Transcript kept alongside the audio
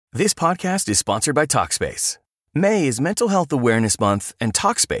This podcast is sponsored by Talkspace. May is Mental Health Awareness Month, and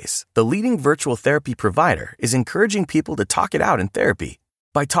Talkspace, the leading virtual therapy provider, is encouraging people to talk it out in therapy.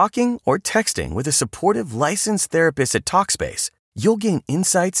 By talking or texting with a supportive, licensed therapist at Talkspace, you'll gain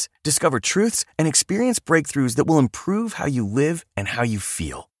insights, discover truths, and experience breakthroughs that will improve how you live and how you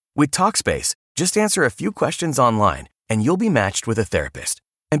feel. With Talkspace, just answer a few questions online, and you'll be matched with a therapist.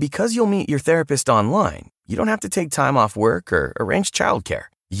 And because you'll meet your therapist online, you don't have to take time off work or arrange childcare.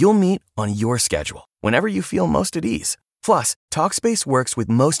 You'll meet on your schedule, whenever you feel most at ease. Plus, Talkspace works with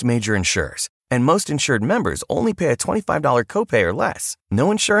most major insurers, and most insured members only pay a $25 copay or less. No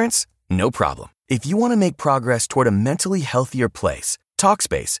insurance? No problem. If you want to make progress toward a mentally healthier place,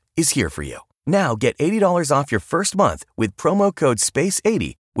 Talkspace is here for you. Now get $80 off your first month with promo code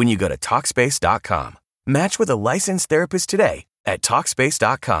SPACE80 when you go to Talkspace.com. Match with a licensed therapist today at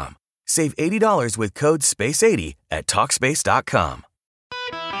Talkspace.com. Save $80 with code SPACE80 at Talkspace.com.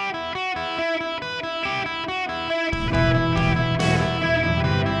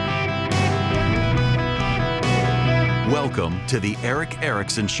 Welcome to the Eric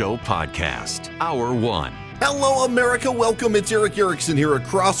Erickson Show podcast, Hour 1. Hello, America. Welcome. It's Eric Erickson here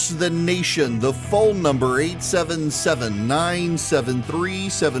across the nation. The phone number,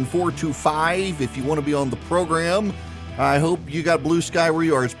 877-973-7425. If you want to be on the program, I hope you got blue sky where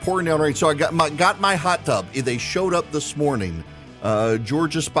you are. It's pouring down rain. So I got my hot tub. They showed up this morning.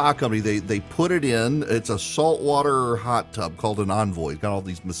 Georgia Spa Company, they put it in. It's a saltwater hot tub called an Envoy. It's got all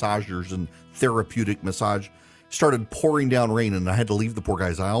these massagers and therapeutic massage. Started pouring down rain, and I had to leave the poor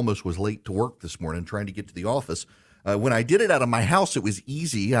guys. I almost was late to work this morning trying to get to the office. When I did it out of my house, it was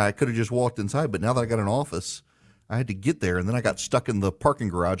easy. I could have just walked inside, but now that I got an office, I had to get there, and then I got stuck in the parking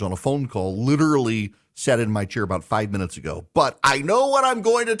garage on a phone call, literally sat in my chair about 5 minutes ago. But I know what I'm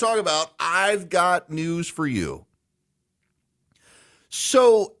going to talk about. I've got news for you.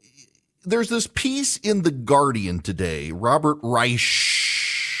 So there's this piece in The Guardian today. Robert Reich.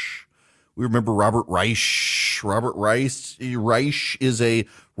 We remember Robert Reich. Robert Reich is a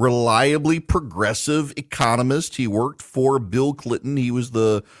reliably progressive economist. He worked for Bill Clinton. He was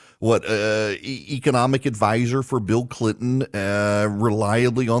the economic advisor for Bill Clinton,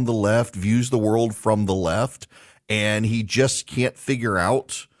 reliably on the left, views the world from the left, and he just can't figure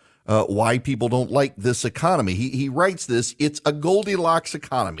out why people don't like this economy. He writes this, it's a Goldilocks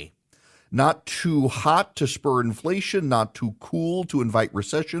economy. Not too hot to spur inflation, not too cool to invite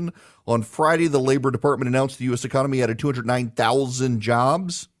recession. On Friday, the Labor Department announced the U.S. economy added 209,000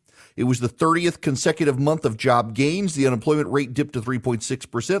 jobs. It was the 30th consecutive month of job gains. The unemployment rate dipped to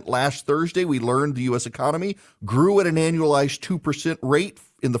 3.6%. Last Thursday, we learned the U.S. economy grew at an annualized 2% rate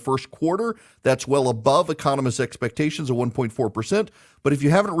in the first quarter. That's well above economists' expectations of 1.4%. But if you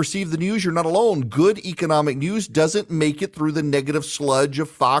haven't received the news, you're not alone. Good economic news doesn't make it through the negative sludge of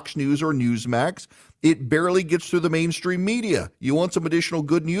Fox News or Newsmax. It barely gets through the mainstream media. You want some additional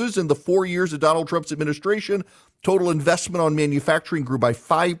good news? In the 4 years of Donald Trump's administration, total investment on manufacturing grew by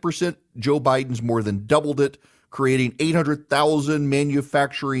 5%. Joe Biden's more than doubled it, creating 800,000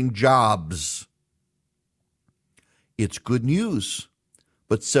 manufacturing jobs. It's good news,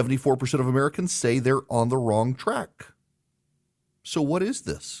 but 74% of Americans say they're on the wrong track. So what is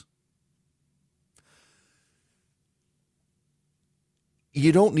this?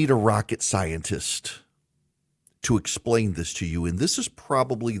 You don't need a rocket scientist to explain this to you, and this is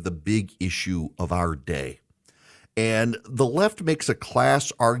probably the big issue of our day. And the left makes a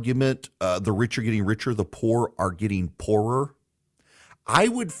class argument, the rich are getting richer, the poor are getting poorer. I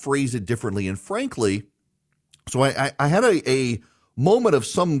would phrase it differently, and frankly, so I had a moment of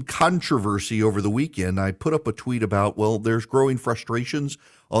some controversy over the weekend. I put up a tweet about, well, there's growing frustrations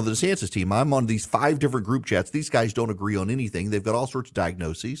on the DeSantis team. I'm on these 5 different group chats. These guys don't agree on anything. They've got all sorts of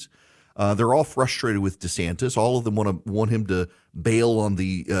diagnoses. They're all frustrated with DeSantis. All of them want him to bail on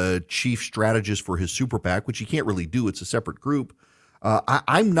the chief strategist for his super PAC, which he can't really do. It's a separate group.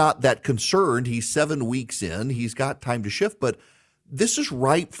 I'm not that concerned. He's 7 weeks in. He's got time to shift, but this is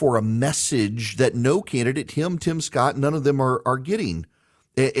ripe for a message that no candidate, Tim Scott, none of them are getting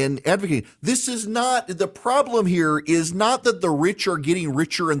and advocating. This is not, the problem here is not that the rich are getting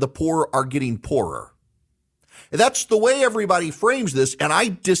richer and the poor are getting poorer. That's the way everybody frames this, and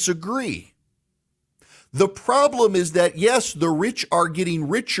I disagree. The problem is that, yes, the rich are getting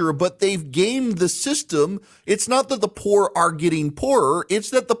richer, but they've gamed the system. It's not that the poor are getting poorer. It's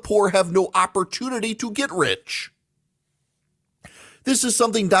that the poor have no opportunity to get rich. This is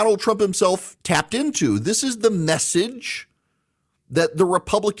something Donald Trump himself tapped into. This is the message that the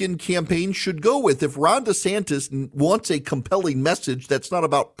Republican campaign should go with. If Ron DeSantis wants a compelling message that's not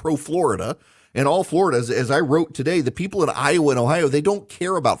about pro-Florida, And all Florida, as I wrote today, the people in Iowa and Ohio, they don't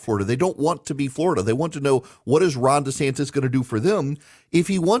care about Florida. They don't want to be Florida. They want to know, what is Ron DeSantis going to do for them? If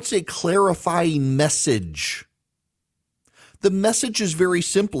he wants a clarifying message, the message is very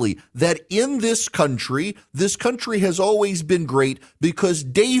simply that in this country has always been great because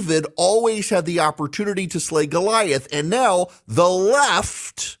David always had the opportunity to slay Goliath. And now the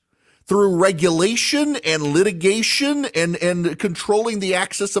left, through regulation and litigation and controlling the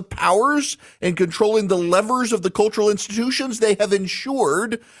access of powers and controlling the levers of the cultural institutions, they have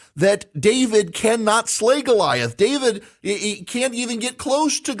ensured that David cannot slay Goliath. David he can't even get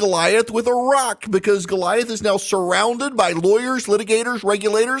close to Goliath with a rock because Goliath is now surrounded by lawyers, litigators,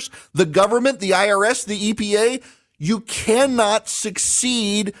 regulators, the government, the IRS, the EPA. You cannot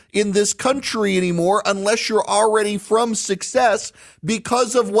succeed in this country anymore unless you're already from success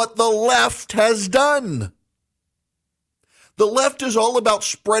because of what the left has done. The left is all about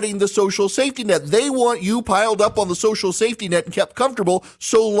spreading the social safety net. They want you piled up on the social safety net and kept comfortable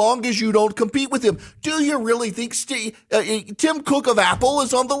so long as you don't compete with him. Do you really think Tim Cook of Apple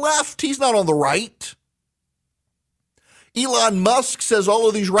is on the left? He's not on the right. Elon Musk says all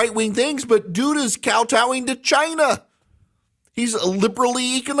of these right-wing things, but dude is kowtowing to China. He's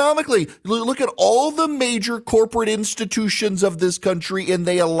liberally economically. Look at all the major corporate institutions of this country, and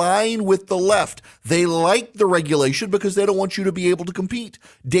they align with the left. They like the regulation because they don't want you to be able to compete.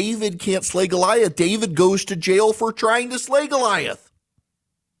 David can't slay Goliath. David goes to jail for trying to slay Goliath.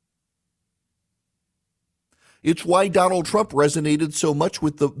 It's why Donald Trump resonated so much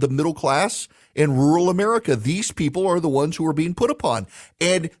with the middle class and rural America. These people are the ones who are being put upon,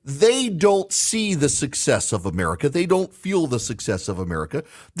 and they don't see the success of America. They don't feel the success of America.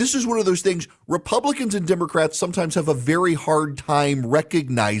 This is one of those things Republicans and Democrats sometimes have a very hard time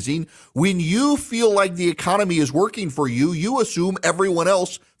recognizing. When you feel like the economy is working for you, you assume everyone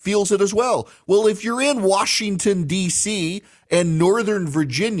else feels it as well. Well, if you're in Washington, D.C. and Northern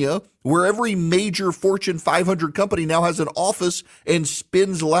Virginia, where every major Fortune 500 company now has an office and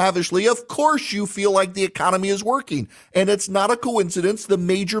spends lavishly, of course you feel like the economy is working. And it's not a coincidence the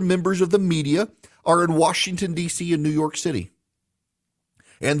major members of the media are in Washington, D.C. and New York City.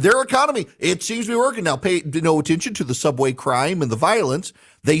 And their economy, it seems to be working. Now, pay no attention to the subway crime and the violence.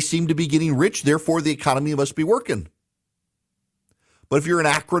 They seem to be getting rich. Therefore, the economy must be working. But if you're in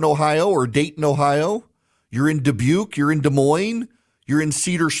Akron, Ohio, or Dayton, Ohio, you're in Dubuque, you're in Des Moines, you're in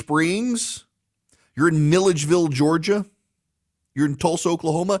Cedar Springs, you're in Milledgeville, Georgia, you're in Tulsa,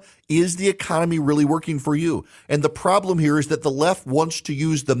 Oklahoma, is the economy really working for you? And the problem here is that the left wants to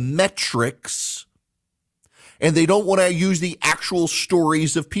use the metrics, and they don't want to use the actual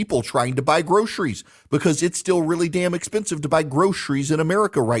stories of people trying to buy groceries because it's still really damn expensive to buy groceries in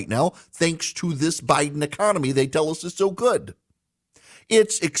America right now, thanks to this Biden economy they tell us is so good.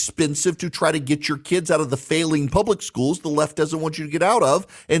 It's expensive to try to get your kids out of the failing public schools the left doesn't want you to get out of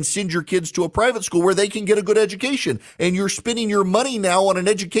and send your kids to a private school where they can get a good education. And you're spending your money now on an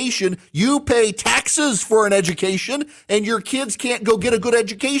education. You pay taxes for an education, and your kids can't go get a good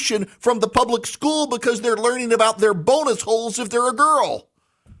education from the public school because they're learning about their bonus holes if they're a girl.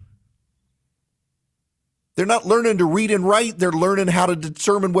 They're not learning to read and write. They're learning how to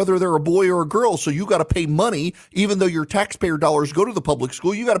determine whether they're a boy or a girl. So you got to pay money, even though your taxpayer dollars go to the public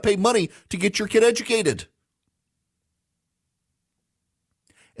school. You got to pay money to get your kid educated.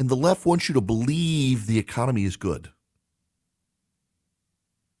 And the left wants you to believe the economy is good.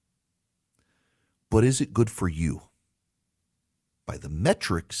 But is it good for you? By the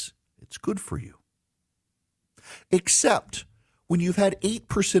metrics, it's good for you. Except when you've had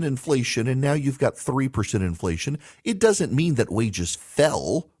 8% inflation and now you've got 3% inflation, it doesn't mean that wages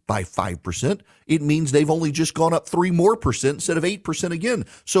fell by 5%. It means they've only just gone up 3% more instead of 8% again.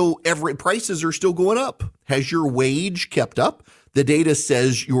 So prices are still going up. Has your wage kept up? The data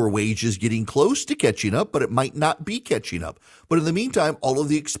says your wage is getting close to catching up, but it might not be catching up. But in the meantime, all of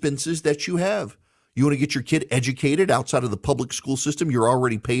the expenses that you have. You want to get your kid educated outside of the public school system you're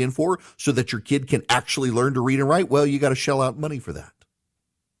already paying for so that your kid can actually learn to read and write? Well, you got to shell out money for that.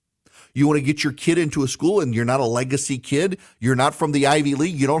 You want to get your kid into a school and you're not a legacy kid. You're not from the Ivy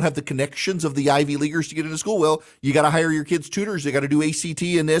League. You don't have the connections of the Ivy Leaguers to get into school. Well, you got to hire your kids' tutors. They got to do ACT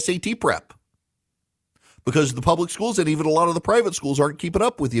and SAT prep because the public schools and even a lot of the private schools aren't keeping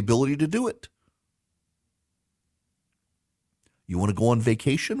up with the ability to do it. You want to go on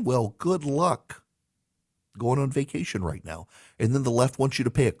vacation? Well, good luck going on vacation right now. And then the left wants you to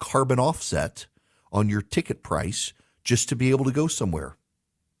pay a carbon offset on your ticket price just to be able to go somewhere.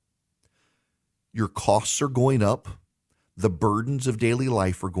 Your costs are going up. The burdens of daily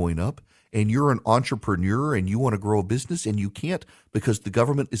life are going up. and you're an entrepreneur and you want to grow a business and you can't because the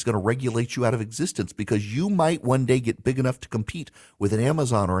government is going to regulate you out of existence because you might one day get big enough to compete with an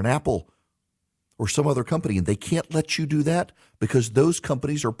Amazon or an Apple or some other company, and they can't let you do that because those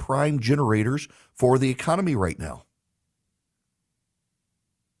companies are prime generators for the economy right now.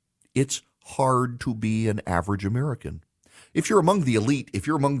 It's hard to be an average American. If you're among the elite, if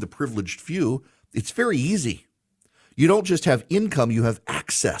you're among the privileged few, it's very easy. You don't just have income, you have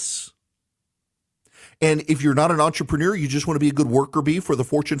access. And if you're not an entrepreneur, you just want to be a good worker bee for the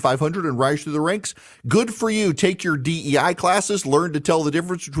Fortune 500 and rise through the ranks, good for you. Take your DEI classes, learn to tell the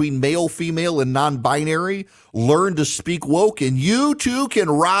difference between male, female, and non-binary, learn to speak woke, and you too can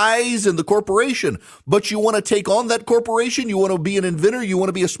rise in the corporation. But you want to take on that corporation, you want to be an inventor, you want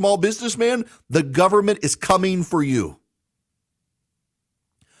to be a small businessman, the government is coming for you.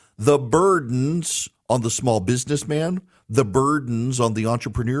 The burdens on the small businessman, the burdens on the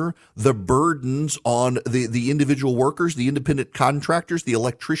entrepreneur, the burdens on the individual workers, the independent contractors, the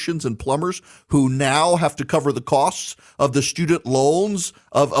electricians and plumbers who now have to cover the costs of the student loans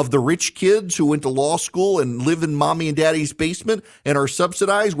of the rich kids who went to law school and live in mommy and daddy's basement and are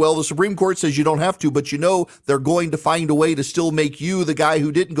subsidized. Well, the Supreme Court says you don't have to, but you know they're going to find a way to still make you, the guy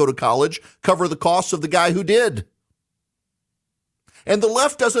who didn't go to college, cover the costs of the guy who did. And the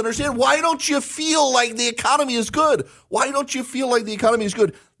left doesn't understand. Why don't you feel like the economy is good? Why don't you feel like the economy is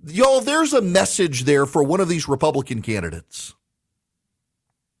good? Y'all, there's a message there for one of these Republican candidates.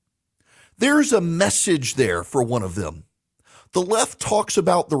 There's a message there for one of them. The left talks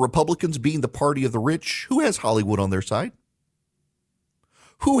about the Republicans being the party of the rich. Who has Hollywood on their side?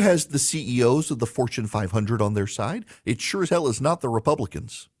 Who has the CEOs of the Fortune 500 on their side? It sure as hell is not the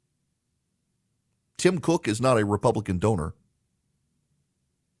Republicans. Tim Cook is not a Republican donor.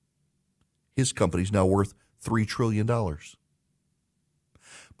 His company's now worth $3 trillion.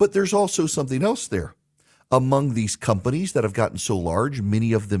 But there's also something else there. Among these companies that have gotten so large,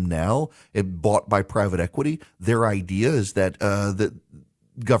 many of them now bought by private equity, their idea is that the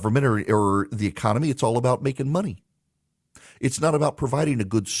government or the economy, it's all about making money. It's not about providing a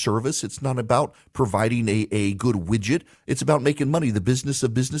good service. It's not about providing a good widget. It's about making money. The business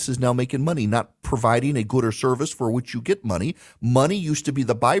of business is now making money, not providing a good or service for which you get money. Money used to be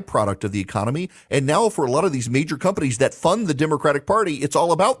the byproduct of the economy. And now for a lot of these major companies that fund the Democratic Party, it's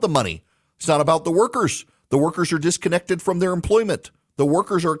all about the money. It's not about the workers. The workers are disconnected from their employment. The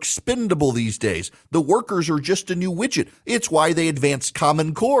workers are expendable these days. The workers are just a new widget. It's why they advanced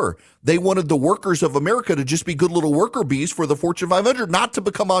Common Core. They wanted the workers of America to just be good little worker bees for the Fortune 500, not to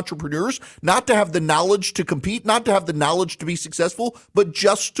become entrepreneurs, not to have the knowledge to compete, not to have the knowledge to be successful, but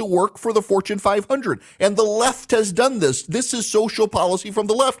just to work for the Fortune 500. And the left has done this. This is social policy from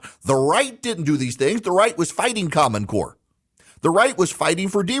the left. The right didn't do these things. The right was fighting Common Core. The right was fighting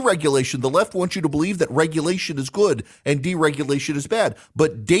for deregulation. The left wants you to believe that regulation is good and deregulation is bad.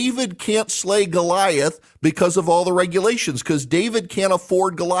 But David can't slay Goliath because of all the regulations, because David can't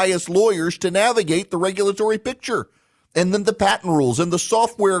afford Goliath's lawyers to navigate the regulatory picture. And then the patent rules and the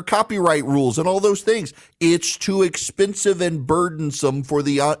software copyright rules and all those things. It's too expensive and burdensome for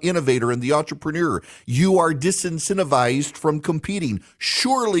the innovator and the entrepreneur. You are disincentivized from competing.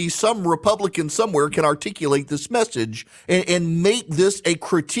 Surely some Republican somewhere can articulate this message and make this a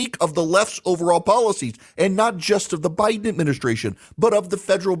critique of the left's overall policies, and not just of the Biden administration, but of the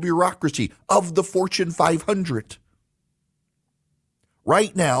federal bureaucracy, of the Fortune 500.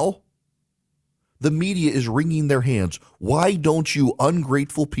 Right now, the media is wringing their hands. Why don't you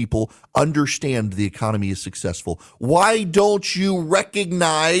ungrateful people understand the economy is successful? Why don't you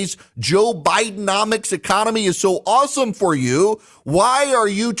recognize Joe Bidenomics economy is so awesome for you? Why are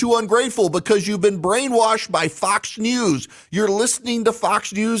you too ungrateful? Because you've been brainwashed by Fox News. You're listening to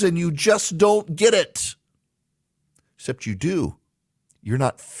Fox News and you just don't get it. Except you do. You're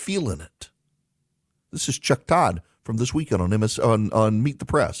not feeling it. This is Chuck Todd from This Weekend on Meet the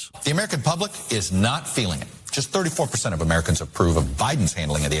Press. The American public is not feeling it. Just 34% of Americans approve of Biden's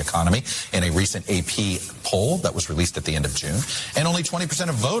handling of the economy in a recent AP poll that was released at the end of June. And only 20%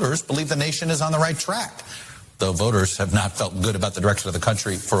 of voters believe the nation is on the right track, though voters have not felt good about the direction of the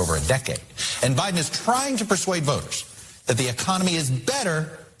country for over a decade. And Biden is trying to persuade voters that the economy is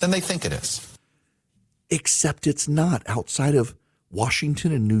better than they think it is. Except it's not. Outside of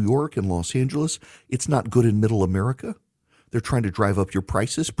Washington and New York and Los Angeles, it's not good in middle America. They're trying to drive up your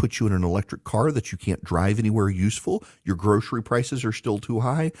prices, put you in an electric car that you can't drive anywhere useful. Your grocery prices are still too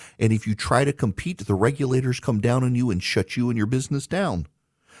high. And if you try to compete, the regulators come down on you and shut you and your business down.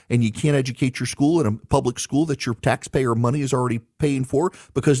 and you can't educate your school in a public school that your taxpayer money is already paying for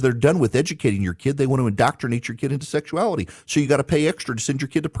because they're done with educating your kid. They want to indoctrinate your kid into sexuality. So you got to pay extra to send your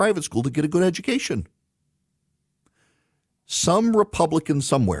kid to private school to get a good education. Some Republican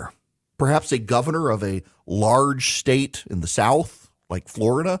somewhere, perhaps a governor of a large state in the South, like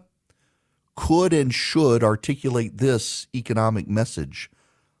Florida, could and should articulate this economic message.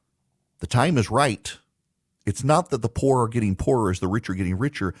 The time is right. It's not that the poor are getting poorer as the rich are getting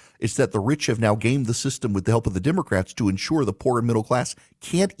richer. It's that the rich have now gamed the system with the help of the Democrats to ensure the poor and middle class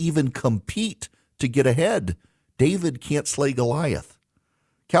can't even compete to get ahead. David can't slay Goliath.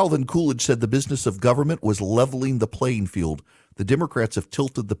 Calvin Coolidge said the business of government was leveling the playing field. The Democrats have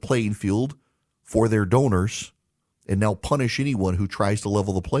tilted the playing field for their donors and now punish anyone who tries to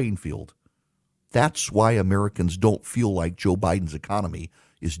level the playing field. That's why Americans don't feel like Joe Biden's economy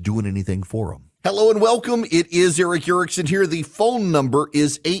is doing anything for them. Hello and welcome. It is Eric Erickson here. The phone number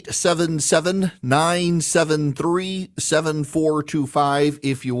is 877-973-7425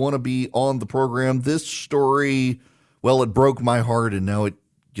 if you want to be on the program. This story, well, it broke my heart and now it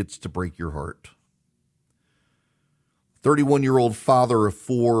gets to break your heart. 31-year-old father of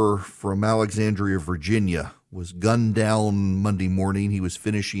four from Alexandria, Virginia, was gunned down Monday morning. He was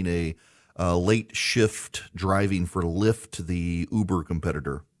finishing a late shift driving for Lyft, the Uber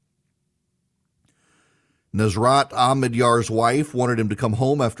competitor. Nazrat Ahmedyar's wife wanted him to come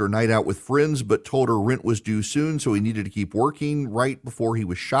home after a night out with friends, but told her rent was due soon, so he needed to keep working right before he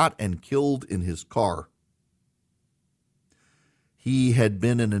was shot and killed in his car. He had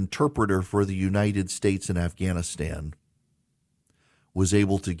been an interpreter for the United States in Afghanistan, was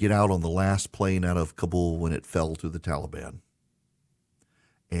able to get out on the last plane out of Kabul when it fell to the Taliban,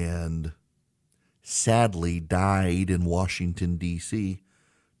 and sadly died in Washington, D.C.,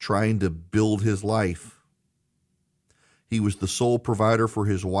 trying to build his life. He was the sole provider for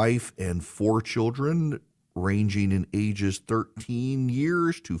his wife and four children, ranging in ages 13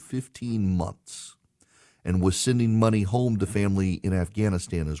 years to 15 months, and was sending money home to family in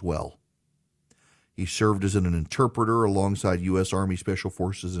Afghanistan as well. He served as an interpreter alongside U.S. Army Special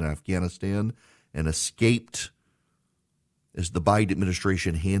Forces in Afghanistan and escaped as the Biden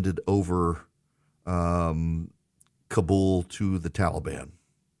administration handed over Kabul to the Taliban.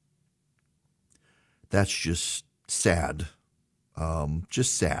 That's just sad.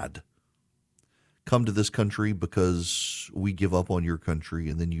 Just sad. Come to this country because we give up on your country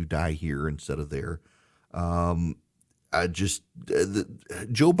and then you die here instead of there. Joe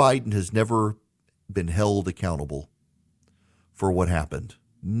Biden has never been held accountable for what happened.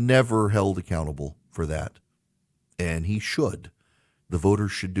 Never held accountable for that. And he should. The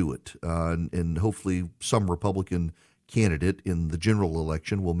voters should do it. And hopefully some Republican candidate in the general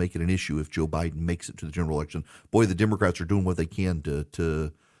election will make it an issue if Joe Biden makes it to the general election. Boy, the Democrats are doing what they can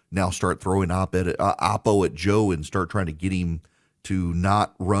to now start throwing oppo at Joe and start trying to get him to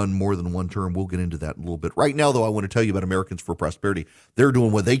not run more than one term. We'll get into that in a little bit. Right now, though, I want to tell you about Americans for Prosperity. They're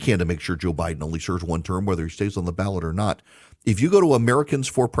doing what they can to make sure Joe Biden only serves one term, whether he stays on the ballot or not. If you go to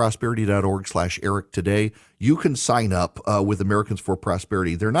americansforprosperity.org/Eric today, you can sign up with Americans for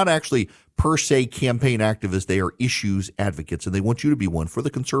Prosperity. They're not actually per se campaign activists. They are issues advocates, and they want you to be one for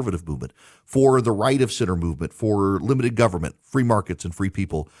the conservative movement, for the right of center movement, for limited government, free markets, and free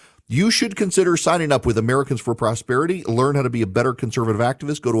people. You should consider signing up with Americans for Prosperity. Learn how to be a better conservative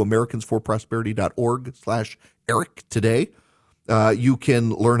activist. Go to americansforprosperity.org/Eric today. You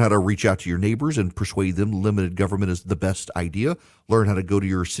can learn how to reach out to your neighbors and persuade them limited government is the best idea. Learn how to go to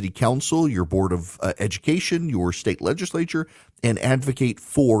your city council, your board of education, your state legislature, and advocate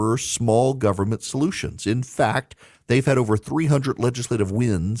for small government solutions. In fact, they've had over 300 legislative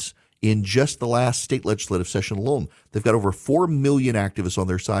wins in just the last state legislative session alone. They've got over 4 million activists on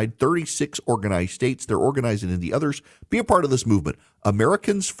their side, 36 organized states. They're organizing in the others. Be a part of this movement.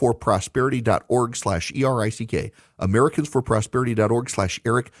 Americansforprosperity.org/ERICK.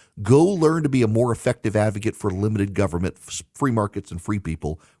 Americansforprosperity.org/Eric. Go learn to be a more effective advocate for limited government, free markets, and free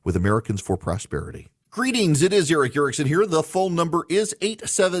people with Americans for Prosperity. Greetings, it is Eric Erickson here. The phone number is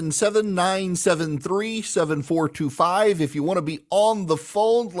 877-973-7425. If you want to be on the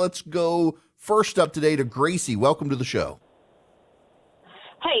phone, let's go first up today to Gracie. Welcome to the show.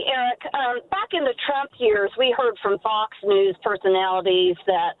 Hey, Eric. Back in the Trump years, we heard from Fox News personalities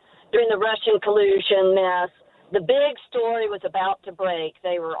that during the Russian collusion mess, the big story was about to break.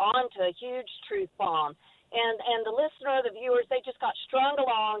 They were on to a huge truth bomb. And the listener, the viewers, they just got strung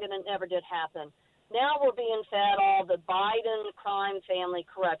along, and it never did happen. Now we're being fed all the Biden crime family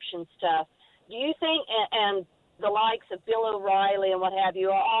corruption stuff. Do you think, and the likes of Bill O'Reilly and what have you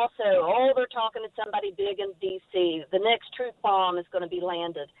are also, they're talking to somebody big in D.C., the next truth bomb is going to be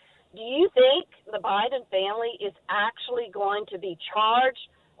landed. do you think the Biden family is actually going to be charged,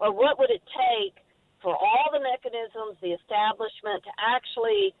 or what would it take for all the mechanisms, the establishment, to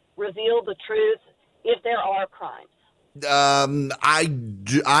actually reveal the truth if there are crimes?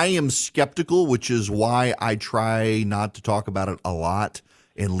 I am skeptical, which is why I try not to talk about it a lot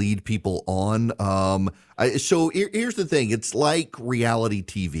and lead people on. So here's the thing. It's like reality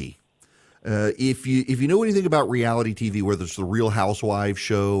TV. If you know anything about reality TV, whether it's the Real Housewives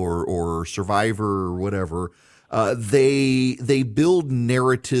show or Survivor or whatever, they build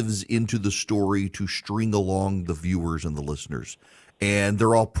narratives into the story to string along the viewers and the listeners. And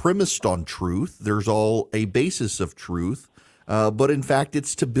they're all premised on truth. There's all a basis of truth. But in fact,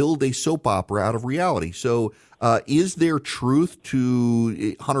 it's to build a soap opera out of reality. So is there truth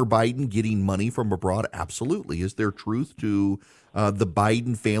to Hunter Biden getting money from abroad? Absolutely. Is there truth to the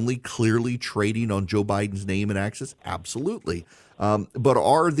Biden family clearly trading on Joe Biden's name and access? Absolutely. But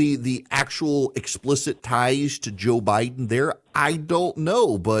are the actual explicit ties to Joe Biden there? I don't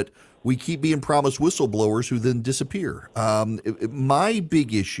know, but we keep being promised whistleblowers who then disappear. My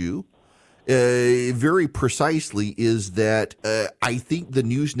big issue, very precisely, is that I think the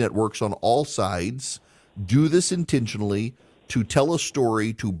news networks on all sides do this intentionally to tell a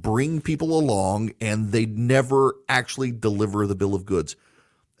story, to bring people along, and they never actually deliver the bill of goods.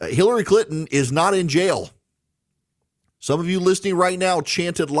 Hillary Clinton is not in jail. Some of you listening right now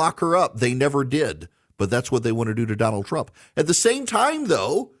chanted, "Lock her up." They never did, but that's what they want to do to Donald Trump. At the same time,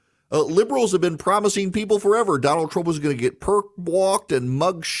 though, liberals have been promising people forever Donald Trump was going to get perp-walked and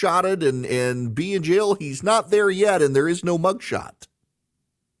mug-shotted and be in jail. He's not there yet, and there is no mugshot.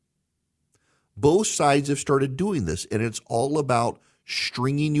 Both sides have started doing this, and it's all about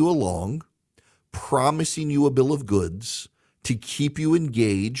stringing you along, promising you a bill of goods to keep you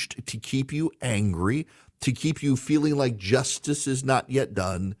engaged, to keep you angry, to keep you feeling like justice is not yet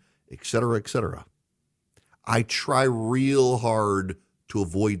done, et cetera, et cetera. I try real hard to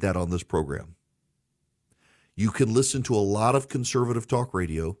avoid that on this program. You can listen to a lot of conservative talk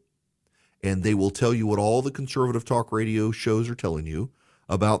radio, and they will tell you what all the conservative talk radio shows are telling you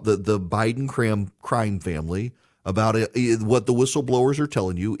about the Biden crime family, about what the whistleblowers are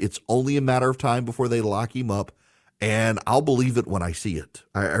telling you. It's only a matter of time before they lock him up, and I'll believe it when I see it.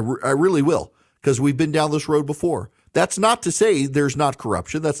 I really will, because we've been down this road before. That's not to say there's not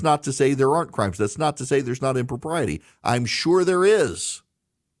corruption. That's not to say there aren't crimes. That's not to say there's not impropriety. I'm sure there is.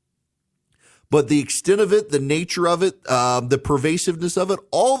 But the extent of it, the nature of it, the pervasiveness of it,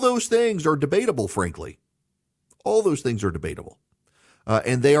 all those things are debatable, frankly. All those things are debatable.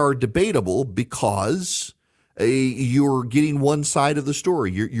 And they are debatable because you're getting one side of the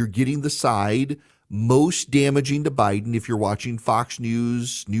story. You're getting the side most damaging to Biden. If you're watching Fox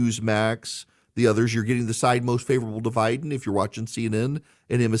News, Newsmax, the others, you're getting the side most favorable to Biden if you're watching CNN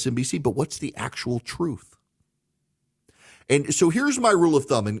and MSNBC. But what's the actual truth? And so here's my rule of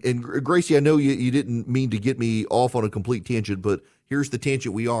thumb. And Gracie, I know you didn't mean to get me off on a complete tangent, but here's the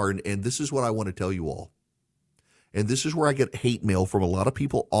tangent we are. And this is what I want to tell you all. And this is where I get hate mail from a lot of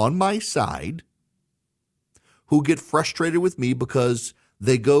people on my side who get frustrated with me because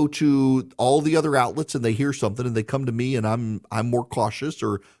they go to all the other outlets and they hear something and they come to me and I'm more cautious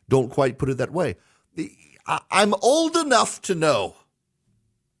or don't quite put it that way. I'm old enough to know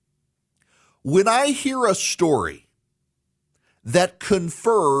when I hear a story that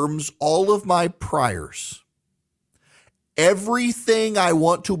confirms all of my priors, everything I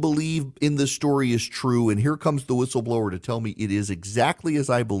want to believe in this story is true, and here comes the whistleblower to tell me it is exactly as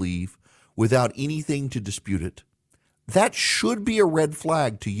I believe without anything to dispute it. That should be a red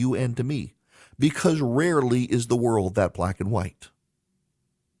flag to you and to me, because rarely is the world that black and white.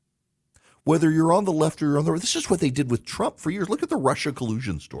 Whether you're on the left or you're on the right, this is what they did with Trump for years. Look at the Russia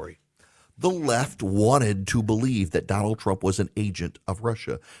collusion story. The left wanted to believe that Donald Trump was an agent of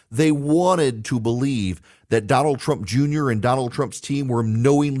Russia. They wanted to believe that Donald Trump Jr. and Donald Trump's team were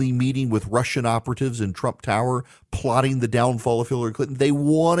knowingly meeting with Russian operatives in Trump Tower, plotting the downfall of Hillary Clinton. They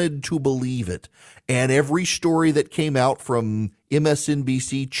wanted to believe it. And every story that came out from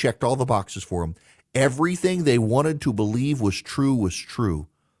MSNBC checked all the boxes for them. Everything they wanted to believe was true was true.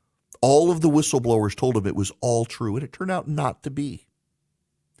 All of the whistleblowers told them it was all true, and it turned out not to be.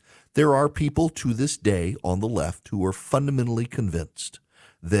 There are people to this day on the left who are fundamentally convinced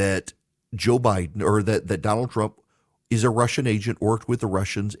that Joe Biden or that Donald Trump is a Russian agent, worked with the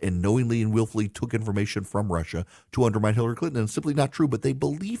Russians, and knowingly and willfully took information from Russia to undermine Hillary Clinton. And it's simply not true, but they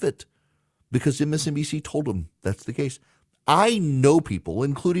believe it because MSNBC told them that's the case. I know people,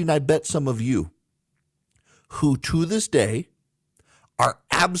 including I bet some of you, who to this day are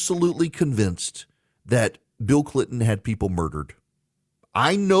absolutely convinced that Bill Clinton had people murdered.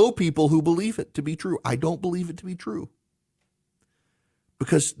 I know people who believe it to be true. I don't believe it to be true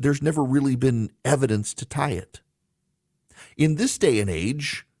because there's never really been evidence to tie it. In this day and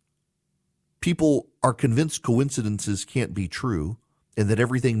age, people are convinced coincidences can't be true and that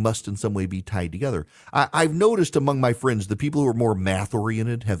everything must in some way be tied together. I've noticed among my friends, the people who are more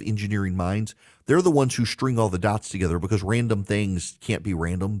math-oriented, have engineering minds, they're the ones who string all the dots together because random things can't be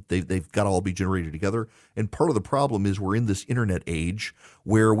random. They've got to all be generated together. And part of the problem is we're in this internet age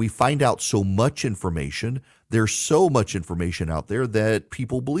where we find out so much information. There's so much information out there that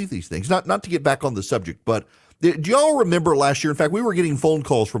people believe these things. Not to get back on the subject, but do y'all remember last year? In fact, we were getting phone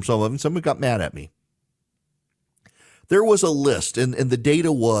calls from some of them. Someone got mad at me. There was a list, and the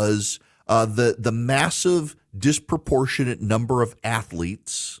data was the massive disproportionate number of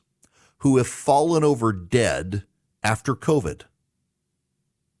athletes who have fallen over dead after COVID.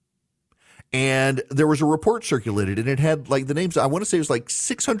 And there was a report circulated, and it had like the names, I want to say it was like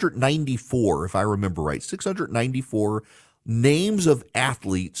 694, if I remember right, 694 names of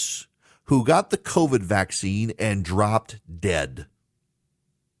athletes who got the COVID vaccine and dropped dead.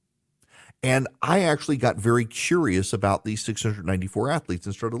 And I actually got very curious about these 694 athletes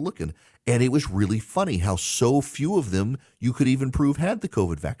and started looking. And it was really funny how so few of them you could even prove had the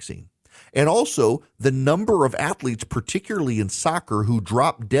COVID vaccine. And also the number of athletes, particularly in soccer, who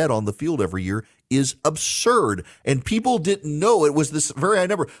drop dead on the field every year is absurd. And people didn't know it was this very high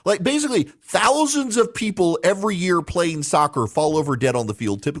number. Like basically thousands of people every year playing soccer fall over dead on the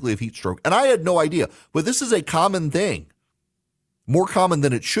field, typically of heat stroke. And I had no idea, but this is a common thing. More common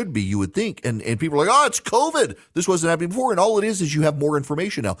than it should be, you would think. And people are like, oh, it's COVID. This wasn't happening before. And all it is you have more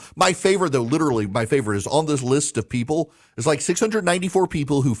information now. My favorite, though, literally my favorite is on this list of people. It's like 694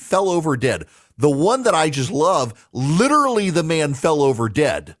 people who fell over dead. The one that I just love, literally the man fell over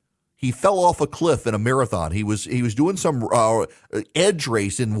dead. He fell off a cliff in a marathon. He was doing some edge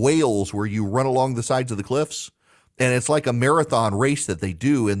race in Wales where you run along the sides of the cliffs. And it's like a marathon race that they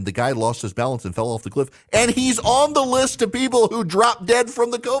do, and the guy lost his balance and fell off the cliff. And he's on the list of people who dropped dead from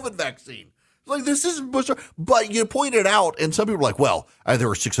the COVID vaccine. Like, this is bizarre. But you pointed out, and some people are like, well, there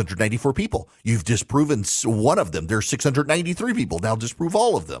were 694 people. You've disproven one of them. There's 693 people. Now disprove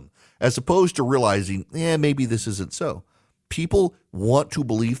all of them. As opposed to realizing, maybe this isn't so. People want to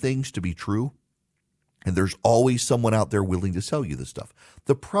believe things to be true. And there's always someone out there willing to sell you this stuff.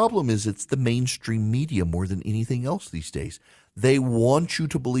 The problem is it's the mainstream media more than anything else these days. They want you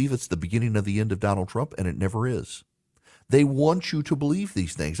to believe it's the beginning of the end of Donald Trump, and it never is. They want you to believe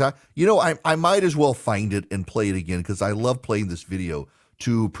these things. I might as well find it and play it again because I love playing this video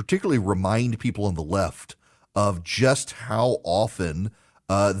to particularly remind people on the left of just how often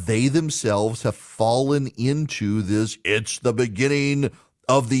they themselves have fallen into this, it's the beginning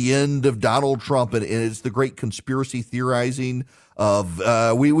of the end of Donald Trump, and it's the great conspiracy theorizing of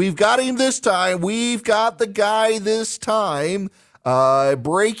we've got him this time, we've got the guy this time,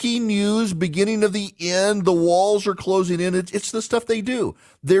 breaking news, beginning of the end, the walls are closing in. It's the stuff they do.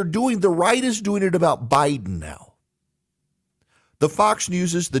 The right is doing it about Biden now. The Fox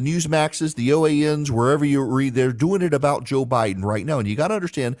Newses, the Newsmaxes, the OANs, wherever you read, they're doing it about Joe Biden right now. And you got to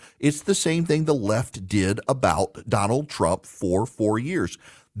understand, it's the same thing the left did about Donald Trump for 4 years.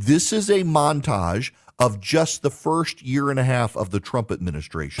 This is a montage of just the first year and a half of the Trump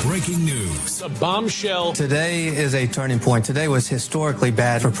administration. Breaking news. A bombshell. Today is a turning point. Today was historically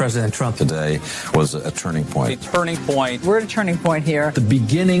bad for President Trump. Today was a turning point. A turning point. We're at a turning point here. The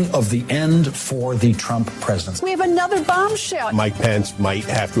beginning of the end for the Trump presidency. We have another bombshell. Mike Pence might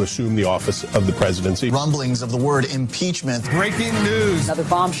have to assume the office of the presidency. Rumblings of the word impeachment. Breaking news. Another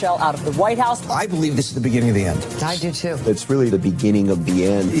bombshell out of the White House. I believe this is the beginning of the end. I do too. It's really the beginning of the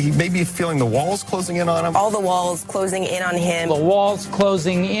end. He may be feeling the walls closing in on him. All the walls closing in on him. The walls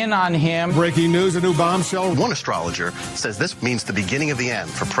closing in on him. Breaking news, a new bombshell. One astrologer says this means the beginning of the end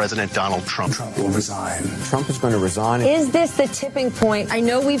for President Donald Trump. Trump will resign. Trump is going to resign. Is this the tipping point? I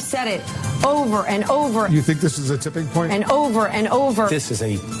know we've said it over and over. You think this is a tipping point? And over and over. This is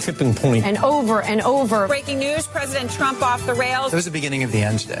a tipping point. And over and over. Breaking news, President Trump off the rails. This is the beginning of the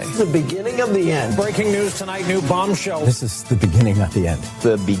end today. The beginning of the end. Breaking news tonight, new bombshell. This is the beginning of the end.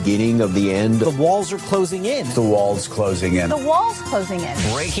 The beginning of the end. The walls are closing in. The walls closing in. The walls closing in.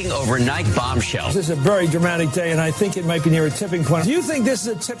 Breaking overnight bombshell. This is a very dramatic day, and I think it might be near a tipping point. Do you think this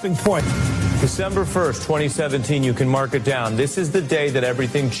is a tipping point? December 1st, 2017, you can mark it down. This is the day that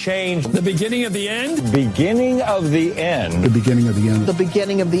everything changed. The beginning of the end? Beginning of the end. The beginning of the end. The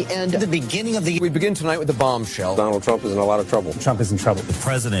beginning of the end. The beginning of the We begin tonight with the bombshell. Donald Trump is in a lot of trouble. Trump is in trouble. The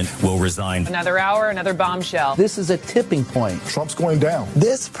president will resign. Another hour, another bombshell. This is a tipping point. Trump's going down.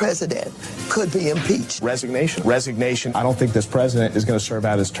 This president could be impeached. Resignation. I don't think this president is going to serve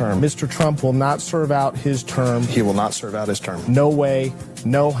out his term. Mr. Trump will not serve out his term. He will not serve out his term. No way,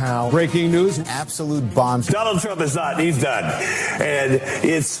 no how. Breaking news. Absolute bomb. Donald Trump is not. He's done. And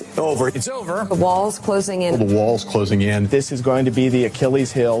it's over. It's over. The wall's closing in. The wall's closing in. This is going to be the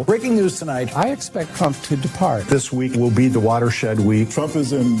Achilles heel. Breaking news tonight. I expect Trump to depart. This week will be the watershed week. Trump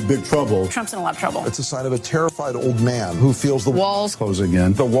is in big trouble. Trump's in a lot of trouble. It's a sign of a terrified old man who feels the Walls Closing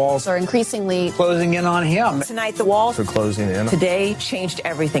in. The walls are increasingly Closing in on him. Tonight, the walls are closing in. today changed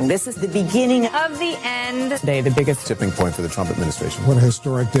everything. This is the beginning of the end. Today, the biggest Tipping point for the Trump administration. What a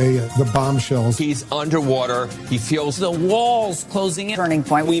historic day. The bombshells. He's underwater. He feels the walls closing in. Turning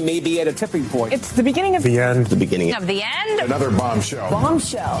point. We may be at a tipping point. It's the beginning of The end. The beginning of the end. Another bombshell.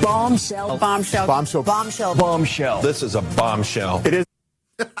 Bombshell. Bombshell. Bombshell. Bombshell. Bombshell. Bombshell. This is a bombshell. It is.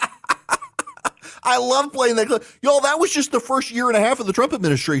 I love playing that clip. Y'all, that was just the first year and a half of the Trump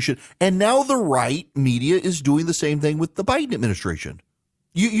administration. And now the right media is doing the same thing with the Biden administration.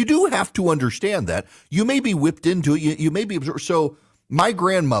 You do have to understand that. You may be whipped into it. You may be absorbed. So my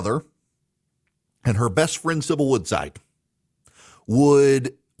grandmother and her best friend, Sybil Woodside,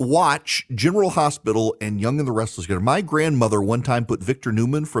 would watch General Hospital and Young and the Restless together. My grandmother one time put Victor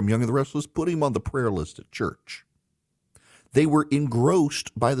Newman from Young and the Restless, put him on the prayer list at church. They were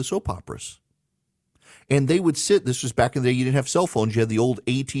engrossed by the soap operas. And they would sit, this was back in the day, you didn't have cell phones. You had the old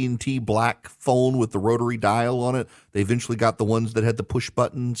AT&T black phone with the rotary dial on it. They eventually got the ones that had the push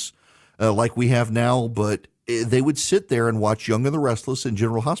buttons like we have now. But they would sit there and watch Young and the Restless and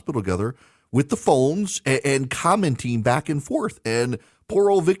General Hospital together with the phones and commenting back and forth. And poor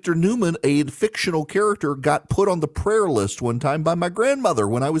old Victor Newman, a fictional character, got put on the prayer list one time by my grandmother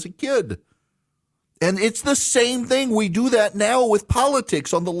when I was a kid. And it's the same thing. We do that now with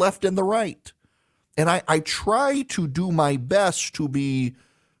politics on the left and the right. And I try to do my best to be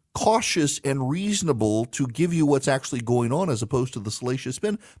cautious and reasonable to give you what's actually going on as opposed to the salacious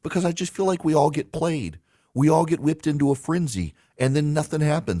spin, because I just feel like we all get played. We all get whipped into a frenzy, and then nothing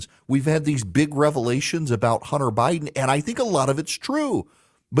happens. We've had these big revelations about Hunter Biden, and I think a lot of it's true.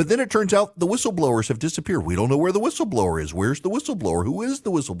 But then it turns out the whistleblowers have disappeared. We don't know where the whistleblower is. Where's the whistleblower? Who is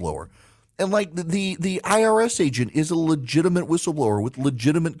the whistleblower? And like the IRS agent is a legitimate whistleblower with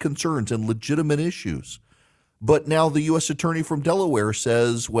legitimate concerns and legitimate issues. But now the U.S. attorney from Delaware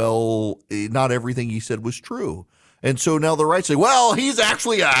says, well, not everything he said was true. And so now the right say, well, he's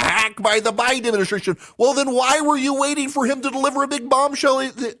actually a hack by the Biden administration. Well, then why were you waiting for him to deliver a big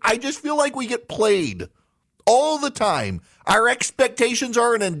bombshell? I just feel like we get played all the time. Our expectations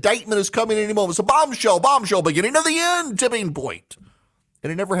are an indictment is coming any moment. It's a bombshell, beginning of the end, tipping point.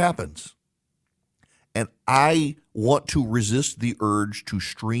 And it never happens. And I want to resist the urge to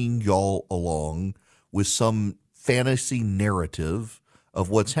string y'all along with some fantasy narrative of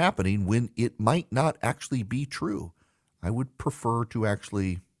what's happening when it might not actually be true. I would prefer to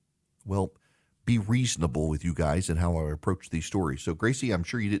actually, well, be reasonable with you guys and how I approach these stories. So, Gracie, I'm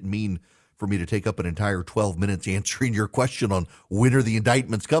sure you didn't mean for me to take up an entire 12 minutes answering your question on when are the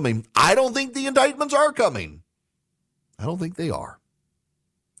indictments coming. I don't think the indictments are coming. I don't think they are.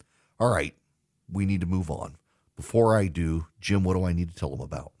 All right. We need to move on. Before I do, Jim, what do I need to tell them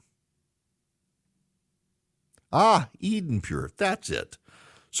about? Eden Pure. That's it.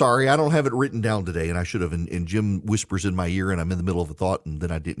 Sorry, I don't have it written down today, and I should have. And Jim whispers in my ear, and I'm in the middle of a thought, and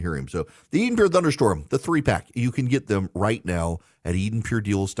then I didn't hear him. So the Eden Pure Thunderstorm, the 3-pack, you can get them right now at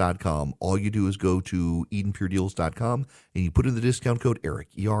EdenPureDeals.com. All you do is go to EdenPureDeals.com, and you put in the discount code ERIC,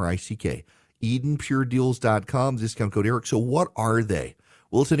 E-R-I-C-K. EdenPureDeals.com, discount code ERIC. So what are they?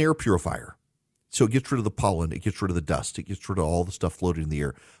 Well, it's an air purifier. So it gets rid of the pollen, it gets rid of the dust, it gets rid of all the stuff floating in the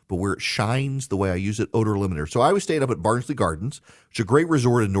air. But where it shines, the way I use it, odor eliminator. So I was staying up at Barnsley Gardens, which is a great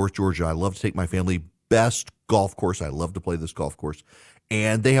resort in North Georgia. I love to take my family. Best golf course. I love to play this golf course.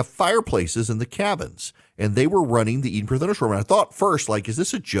 And they have fireplaces in the cabins. And they were running the Eden Pure Thunderstorm. And I thought first, like, is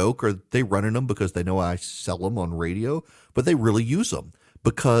this a joke? Are they running them because they know I sell them on radio? But they really use them.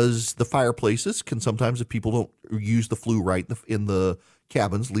 Because the fireplaces can sometimes, if people don't use the flue right in the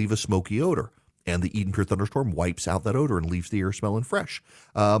cabins, leave a smoky odor. And the Eden Pure Thunderstorm wipes out that odor and leaves the air smelling fresh.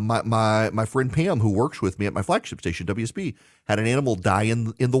 My friend Pam, who works with me at my flagship station, WSB, had an animal die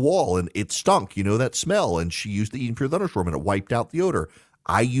in the wall, and it stunk, you know, that smell. And she used the Eden Pure Thunderstorm, and it wiped out the odor.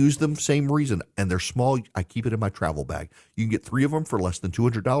 I use them, same reason, and they're small. I keep it in my travel bag. You can get 3 of them for less than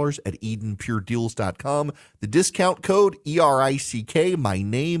 $200 at EdenPureDeals.com. The discount code, ERICK, my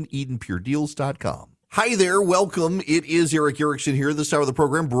name, EdenPureDeals.com. Hi there, welcome. It is Eric Erickson here. This hour of the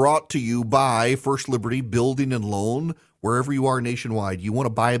program brought to you by First Liberty Building and Loan. Wherever you are nationwide, you want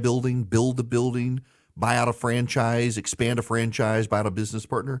to buy a building, build a building, buy out a franchise, expand a franchise, buy out a business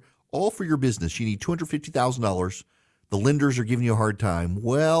partner, all for your business. You need $250,000. The lenders are giving you a hard time.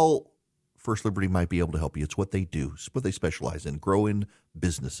 Well, First Liberty might be able to help you. It's what they do. It's what they specialize in, growing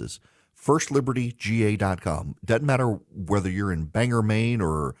businesses. FirstLibertyGA.com. Doesn't matter whether you're in Bangor, Maine,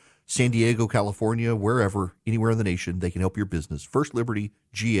 or San Diego, California, wherever, anywhere in the nation, they can help your business.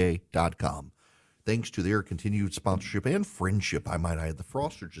 FirstLibertyGA.com. Thanks to their continued sponsorship and friendship, I might add. The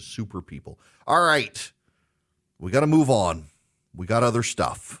Frosts are just super people. All right. We got to move on. We got other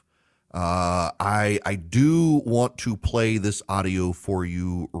stuff. I do want to play this audio for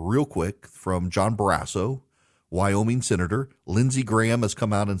you real quick from John Barrasso, Wyoming senator. Lindsey Graham has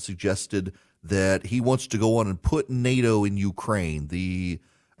come out and suggested that he wants to go on and put NATO in Ukraine. The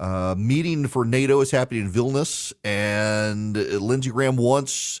meeting for NATO is happening in Vilnius, and Lindsey Graham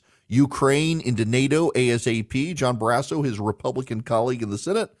wants Ukraine into NATO ASAP. John Barrasso, his Republican colleague in the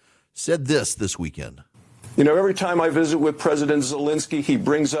Senate, said this weekend. You know, every time I visit with President Zelensky, he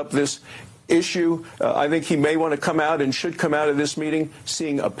brings up this issue. I think he may want to come out and should come out of this meeting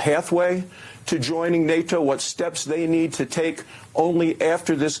seeing a pathway to joining NATO, what steps they need to take only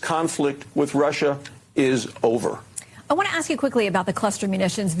after this conflict with Russia is over. I want to ask you quickly about the cluster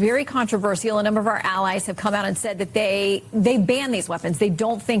munitions. Very controversial. A number of our allies have come out and said that they ban these weapons. They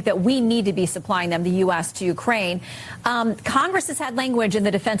don't think that we need to be supplying them, the U.S. to Ukraine. Congress has had language in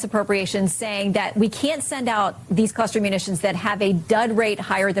the defense appropriations saying that we can't send out these cluster munitions that have a dud rate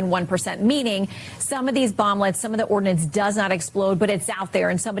higher than 1%, meaning some of these bomblets, some of the ordnance does not explode, but it's out there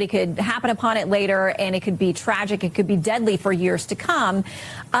and somebody could happen upon it later and it could be tragic. It could be deadly for years to come.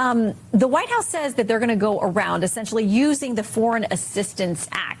 The White House says that they're going to go around essentially using the Foreign Assistance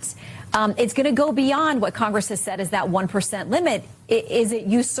Act. It's going to go beyond what Congress has said is that 1% limit. Is it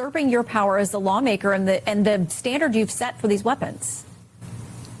usurping your power as the lawmaker and the standard you've set for these weapons?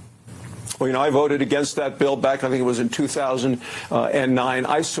 Well, you know, I voted against that bill back, I think it was in 2009.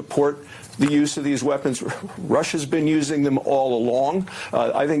 I support the use of these weapons. Russia's been using them all along.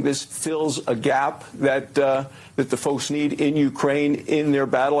 I think this fills a gap that the folks need in Ukraine in their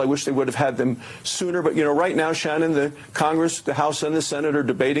battle. I wish they would have had them sooner. But, you know, right now, Shannon, the Congress, the House and the Senate are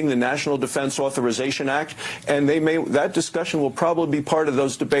debating the National Defense Authorization Act, and that discussion will probably be part of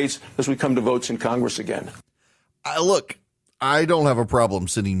those debates as we come to votes in Congress again. Look, I don't have a problem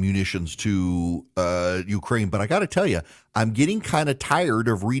sending munitions to Ukraine, but I got to tell you, I'm getting kind of tired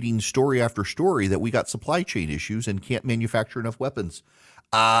of reading story after story that we got supply chain issues and can't manufacture enough weapons.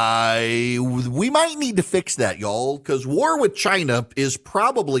 We might need to fix that, y'all, because war with China is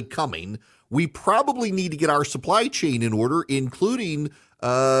probably coming. We probably need to get our supply chain in order, including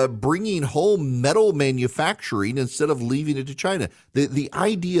bringing home metal manufacturing instead of leaving it to China. The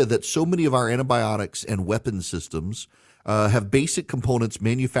idea that so many of our antibiotics and weapon systems have basic components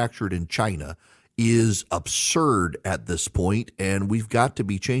manufactured in China is absurd at this point, and we've got to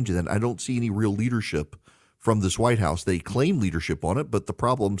be changing that. I don't see any real leadership from this White House. They claim leadership on it, but the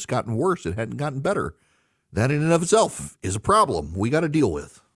problem's gotten worse. It hadn't gotten better. That in and of itself is a problem we got to deal with.